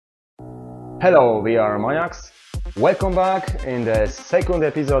Hello VR maniacs, welcome back in the second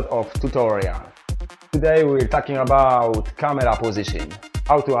episode of tutorial. Today we're talking about camera position,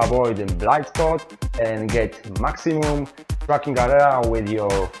 how to avoid a blind spot and get maximum tracking area with your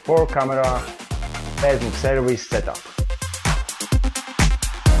 4-camera PsMoveService setup.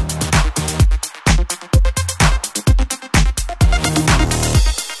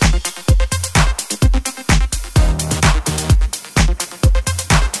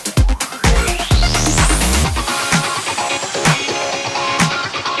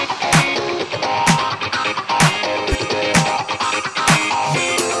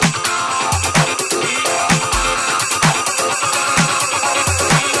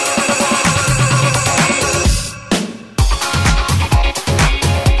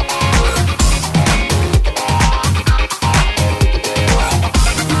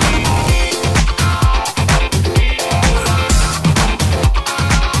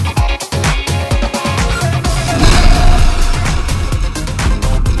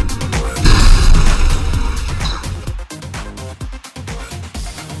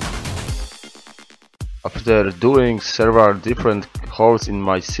 After doing several different holes in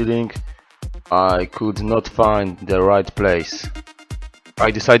my ceiling, I could not find the right place.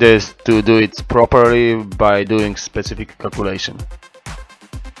 I decided to do it properly by doing specific calculation.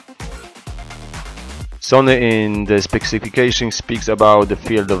 Sony in the specification speaks about the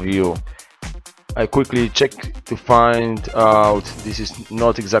field of view. I quickly checked to find out this is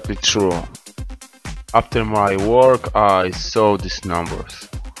not exactly true. After my work, I saw these numbers.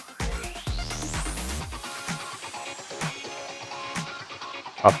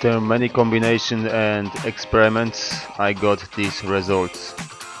 After many combinations and experiments, I got these results.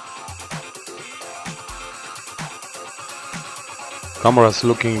 Cameras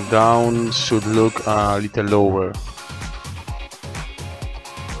looking down should look a little lower.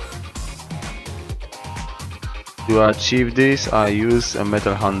 To achieve this, I use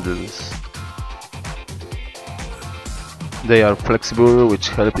metal handles. They are flexible, which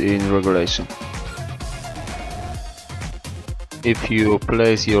help in regulation. If you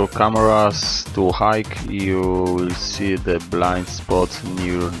place your cameras too high, you will see the blind spot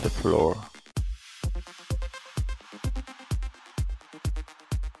near the floor.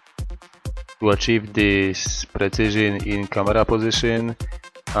 To achieve this precision in camera position,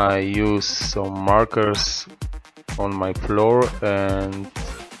 I use some markers on my floor and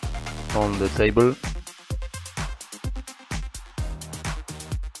on the table.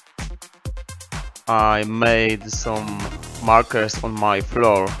 I made some markers on my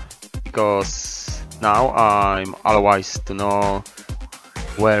floor because now I'm always to know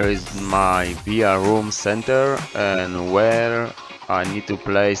where is my VR room center and where I need to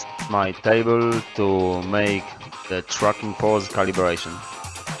place my table to make the tracking pose calibration.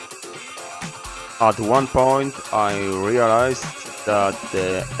 At one point I realized that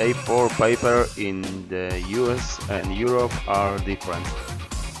the A4 paper in the US and Europe are different.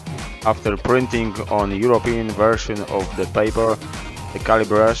 After printing on European version of the paper, the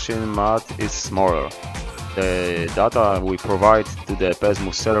calibration mat is smaller. The data we provide to the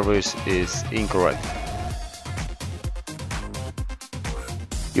PsMoveService is incorrect.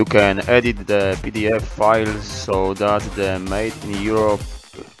 You can edit the PDF file so that the Made in Europe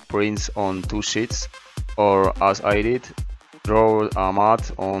prints on 2 sheets, or as I did, draw a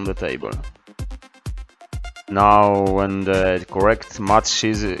mat on the table. Now, when the correct mat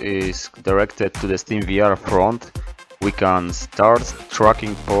sheet is directed to the SteamVR front, we can start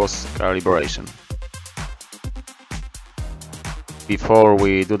tracking pose calibration. Before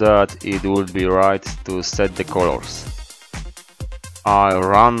we do that, it would be right to set the colors. I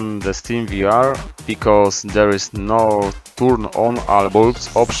run the SteamVR because there is no turn on all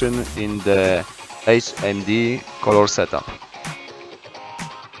bulbs option in the HMD color setup.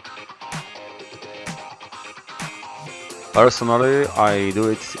 Personally, I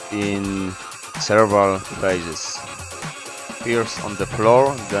do it in several phases. First on the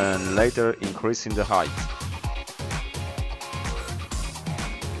floor, then later increasing the height.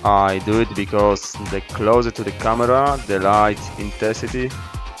 I do it because the closer to the camera, the light intensity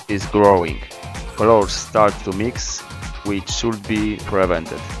is growing. Colors start to mix, which should be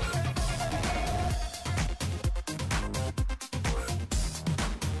prevented.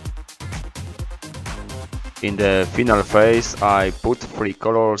 In the final phase, I put 3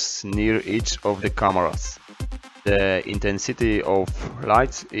 colors near each of the cameras. The intensity of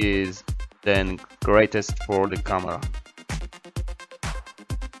light is then greatest for the camera.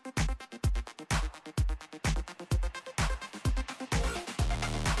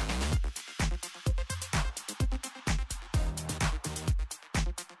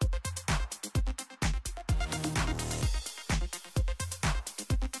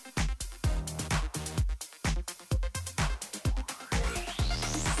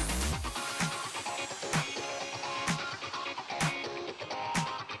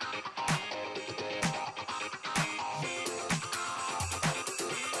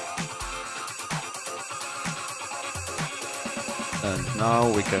 And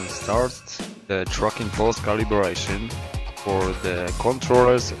now we can start the tracking post calibration for the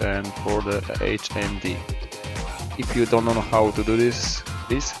controllers and for the HMD. If you don't know how to do this,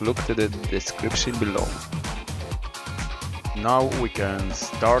 please look to the description below. Now we can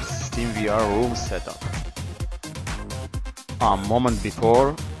start SteamVR room setup. A moment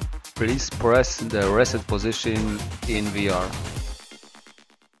before, please press the reset position in VR.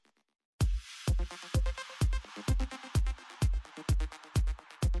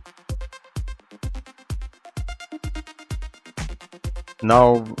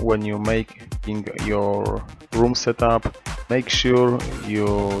 Now when you making your room setup, make sure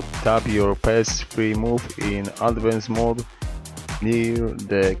you tap your PS3 move in advanced mode near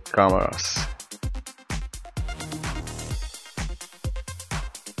the cameras.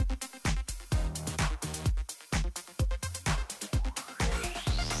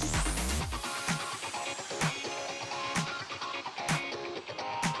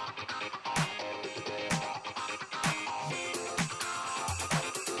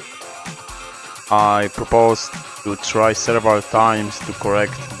 I propose to try several times to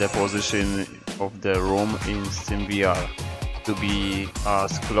correct the position of the room in SteamVR to be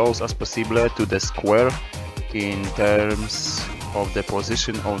as close as possible to the square in terms of the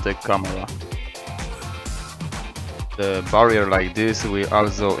position of the camera. The barrier like this will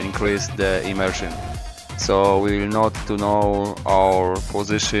also increase the immersion, so we will not to know our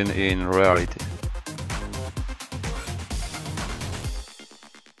position in reality.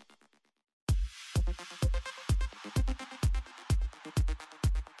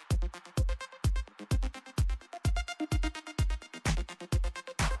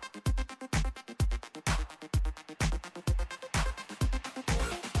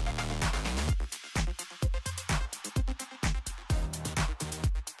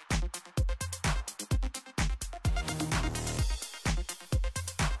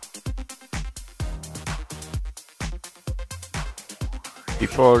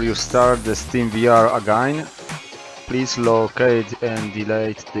 Before you start the SteamVR again, please locate and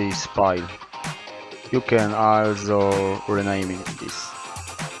delete this file. You can also rename this.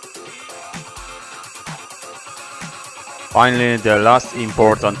 Finally, the last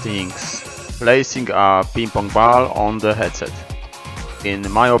important things: placing a ping pong ball on the headset.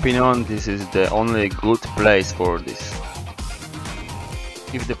 In my opinion, this is the only good place for this.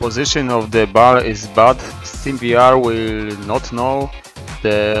 If the position of the ball is bad, SteamVR will not know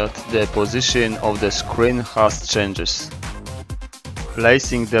that the position of the screen has changes.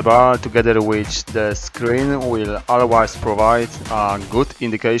 Placing the ball together with the screen will always provide a good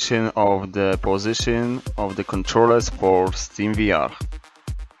indication of the position of the controllers for SteamVR.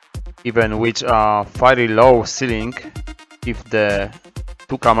 Even with a very low ceiling, if the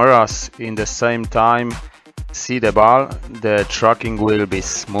two cameras in the same time see the ball, the tracking will be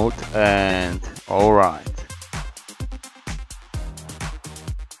smooth and alright.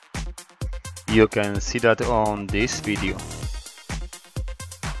 You can see that on this video.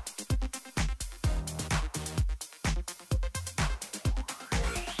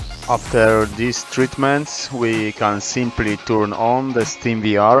 After these treatments, we can simply turn on the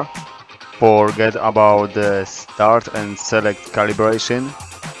SteamVR, forget about the start and select calibration,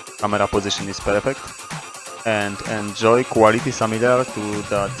 camera position is perfect, and enjoy quality similar to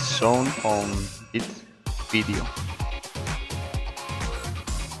that shown on this video.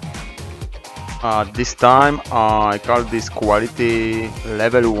 At this time I call this quality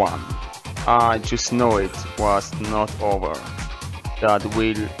level 1. I just know it was not over. That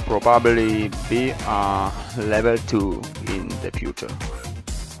will probably be a level 2 in the future.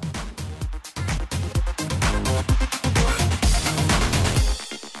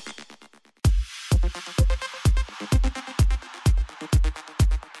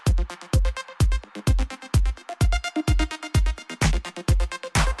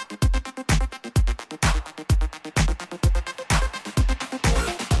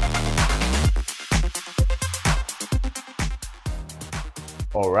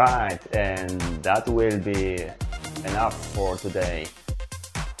 Alright, and that will be enough for today.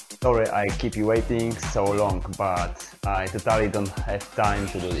 Sorry I keep you waiting so long, but I totally don't have time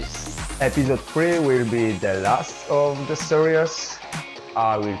to do this. Episode 3 will be the last of the series.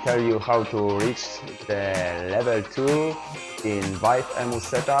 I will tell you how to reach the level 2 in VIVE EMU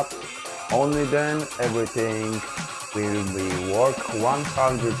setup. Only then everything will be work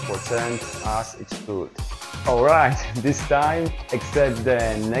 100% as it should. Alright, this time, except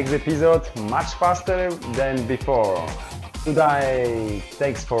the next episode, much faster than before. Today,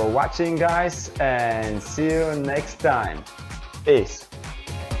 thanks for watching guys, and see you next time. Peace.